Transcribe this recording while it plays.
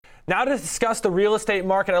Now to discuss the real estate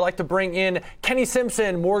market, I'd like to bring in Kenny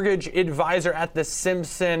Simpson, mortgage advisor at the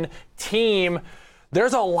Simpson team.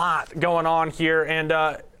 There's a lot going on here, and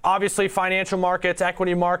obviously financial markets,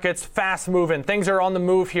 equity markets, fast moving. Things are on the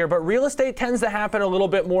move here, but real estate tends to happen a little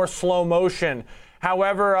bit more slow motion.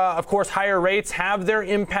 However, of course, higher rates have their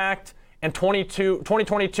impact. And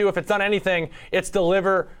 2022, if it's done anything, it's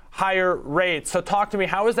deliver higher rates. So talk to me,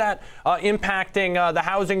 how is that impacting the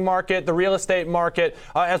housing market, the real estate market,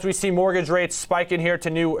 as we see mortgage rates spiking here to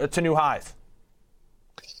new highs?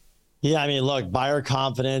 Yeah, I mean, look, buyer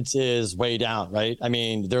confidence is way down, right? I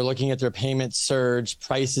mean, they're looking at their payments surge,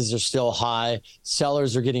 prices are still high,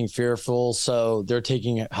 sellers are getting fearful, so they're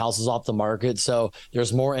taking houses off the market. So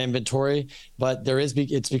there's more inventory, but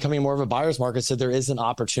it's becoming more of a buyer's market, so there is an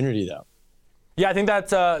opportunity though. Yeah, I think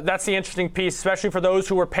that's the interesting piece, especially for those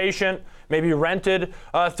who were patient, maybe rented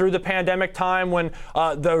through the pandemic time when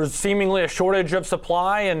there was seemingly a shortage of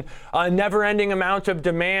supply and a never-ending amount of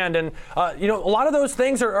demand. And, a lot of those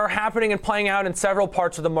things are happening and playing out in several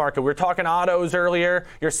parts of the market. We were talking autos earlier.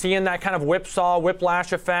 You're seeing that kind of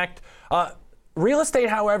whiplash effect. Real estate,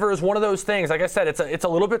 however, is one of those things. Like I said, it's a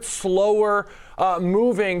little bit slower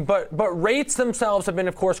moving, but rates themselves have been,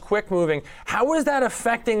 of course, quick moving. How is that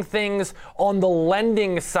affecting things on the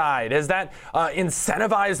lending side? Has that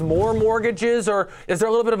incentivized more mortgages, or is there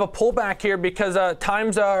a little bit of a pullback here because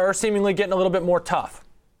times are seemingly getting a little bit more tough?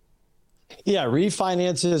 Yeah,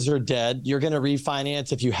 refinances are dead. You're going to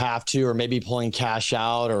refinance if you have to, or maybe pulling cash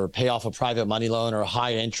out or pay off a private money loan or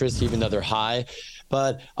high interest, even though they're high.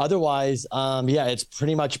 But otherwise, it's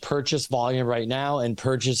pretty much purchase volume right now and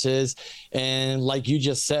purchases. And like you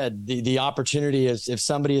just said, the opportunity is if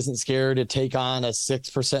somebody isn't scared to take on a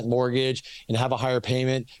 6% mortgage and have a higher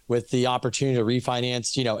payment with the opportunity to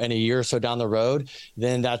refinance, in a year or so down the road,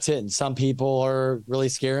 then that's it. And some people are really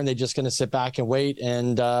scared and they're just going to sit back and wait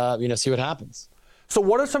and, see what happens. So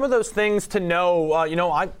what are some of those things to know?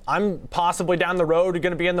 I'm possibly down the road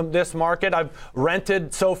going to be in this market. I've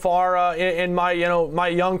rented so far in my my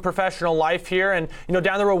young professional life here, and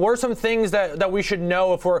down the road, what are some things that we should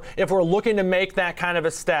know if we're looking to make that kind of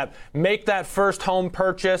a step, make that first home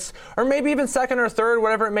purchase, or maybe even second or third,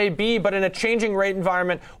 whatever it may be. But in a changing rate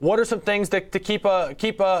environment, what are some things to keep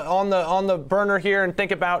on the burner here and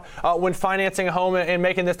think about when financing a home and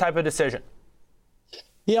making this type of decision?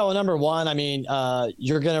 Yeah, well, number one,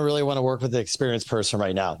 you're going to really want to work with an experienced person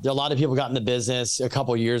right now. A lot of people got in the business a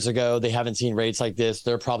couple of years ago. They haven't seen rates like this.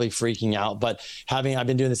 They're probably freaking out. But I've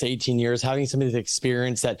been doing this 18 years, having somebody with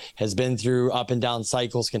experience that has been through up and down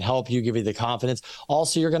cycles can help you, give you the confidence.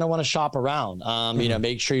 Also, you're going to want to shop around.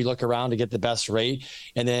 Make sure you look around to get the best rate.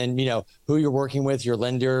 And then, who you're working with, your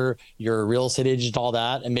lender, your real estate agent, all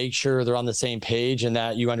that, and make sure they're on the same page and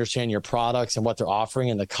that you understand your products and what they're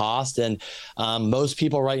offering and the cost. And most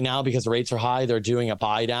people right now, because the rates are high, they're doing a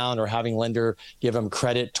buy down or having lender give them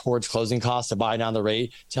credit towards closing costs to buy down the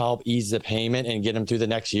rate to help ease the payment and get them through the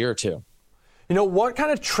next year or two. What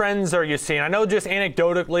kind of trends are you seeing? I know just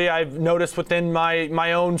anecdotally, I've noticed within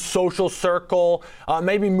my own social circle,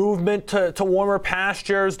 maybe movement to warmer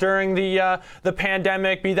pastures during the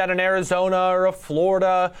pandemic, be that in Arizona or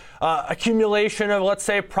Florida, accumulation of, let's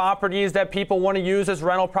say, properties that people want to use as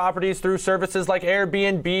rental properties through services like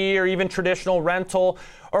Airbnb or even traditional rental.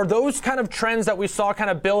 Are those kind of trends that we saw kind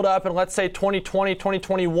of build up in, let's say, 2020,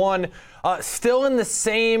 2021, still in the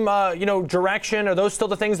same, direction? Are those still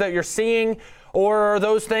the things that you're seeing? Or are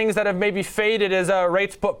those things that have maybe faded as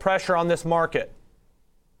rates put pressure on this market?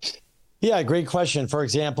 Yeah, great question. For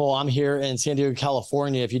example, I'm here in San Diego,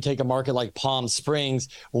 California. If you take a market like Palm Springs,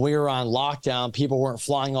 when we were on lockdown, people weren't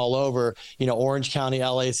flying all over, Orange County,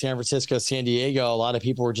 LA, San Francisco, San Diego. A lot of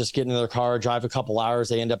people were just getting in their car, drive a couple hours.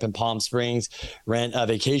 They end up in Palm Springs, rent a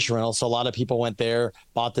vacation rental. So a lot of people went there,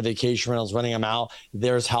 bought the vacation rentals, renting them out.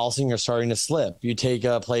 There's housing are starting to slip. You take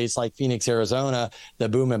a place like Phoenix, Arizona, the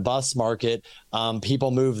boom and bust market.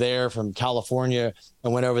 People moved there from California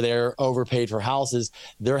and went over there, overpaid for houses.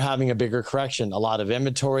 They're having a bigger correction. A lot of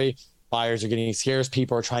inventory. Buyers are getting scarce.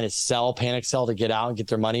 People are trying to sell, panic sell to get out and get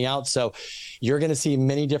their money out. So you're going to see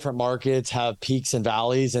many different markets have peaks and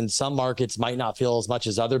valleys, and some markets might not feel as much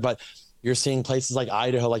as other, but you're seeing places like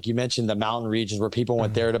Idaho, like you mentioned, the mountain regions where people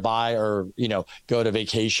went there to buy or, go to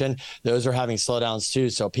vacation. Those are having slowdowns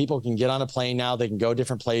too. So people can get on a plane now. They can go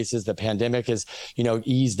different places. The pandemic has,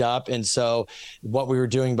 eased up. And so what we were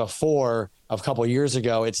doing before a couple of years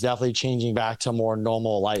ago, it's definitely changing back to more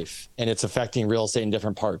normal life, and it's affecting real estate in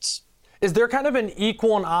different parts. Is there kind of an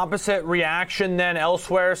equal and opposite reaction then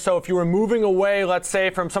elsewhere? So if you were moving away, let's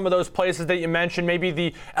say, from some of those places that you mentioned, maybe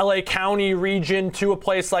the LA County region to a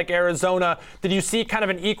place like Arizona, did you see kind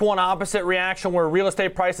of an equal and opposite reaction where real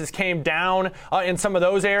estate prices came down in some of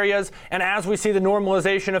those areas? And as we see the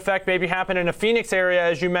normalization effect maybe happen in a Phoenix area,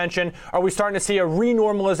 as you mentioned, are we starting to see a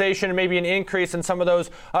renormalization and maybe an increase in some of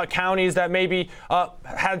those counties that maybe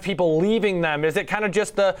had people leaving them? Is it kind of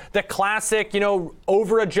just the classic,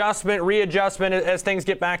 over-adjustment, readjustment as things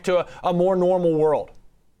get back to a more normal world?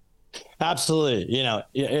 Absolutely.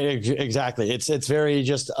 Exactly. It's very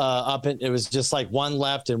just it was just like one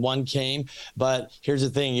left and one came. But here's the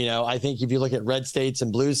thing, I think if you look at red states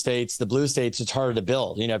and blue states, the blue states, it's harder to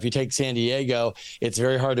build. If you take San Diego, it's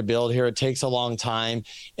very hard to build here. It takes a long time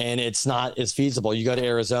and it's not as feasible. You go to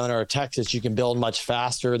Arizona or Texas, you can build much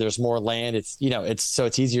faster. There's more land. It's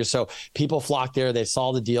easier. So people flock there. They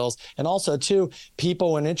saw the deals. And also too,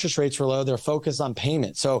 people, when interest rates were low, they're focused on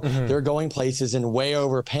payment. So they're going places and way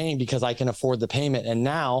overpaying because I can afford the payment. And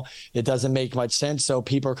now it doesn't make much sense. So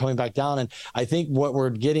people are coming back down. And I think what we're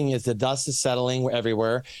getting is the dust is settling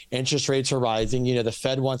everywhere. Interest rates are rising. The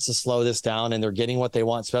Fed wants to slow this down and they're getting what they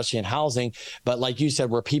want, especially in housing. But like you said,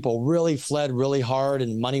 where people really fled really hard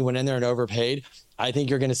and money went in there and overpaid, I think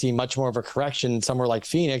you're going to see much more of a correction somewhere like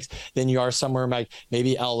Phoenix than you are somewhere like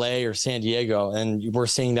maybe LA or San Diego. And we're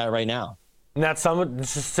seeing that right now. And that's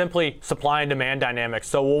just simply supply and demand dynamics.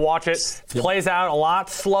 So we'll watch it. It plays out a lot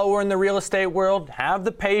slower in the real estate world. Have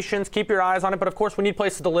the patience, keep your eyes on it. But of course, we need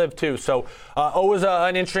places to live too. So always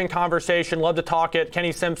an interesting conversation. Love to talk it.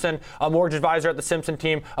 Kenny Simpson, a mortgage advisor at the Simpson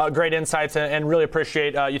team. Great insights and really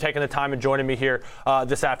appreciate you taking the time and joining me here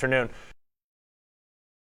this afternoon.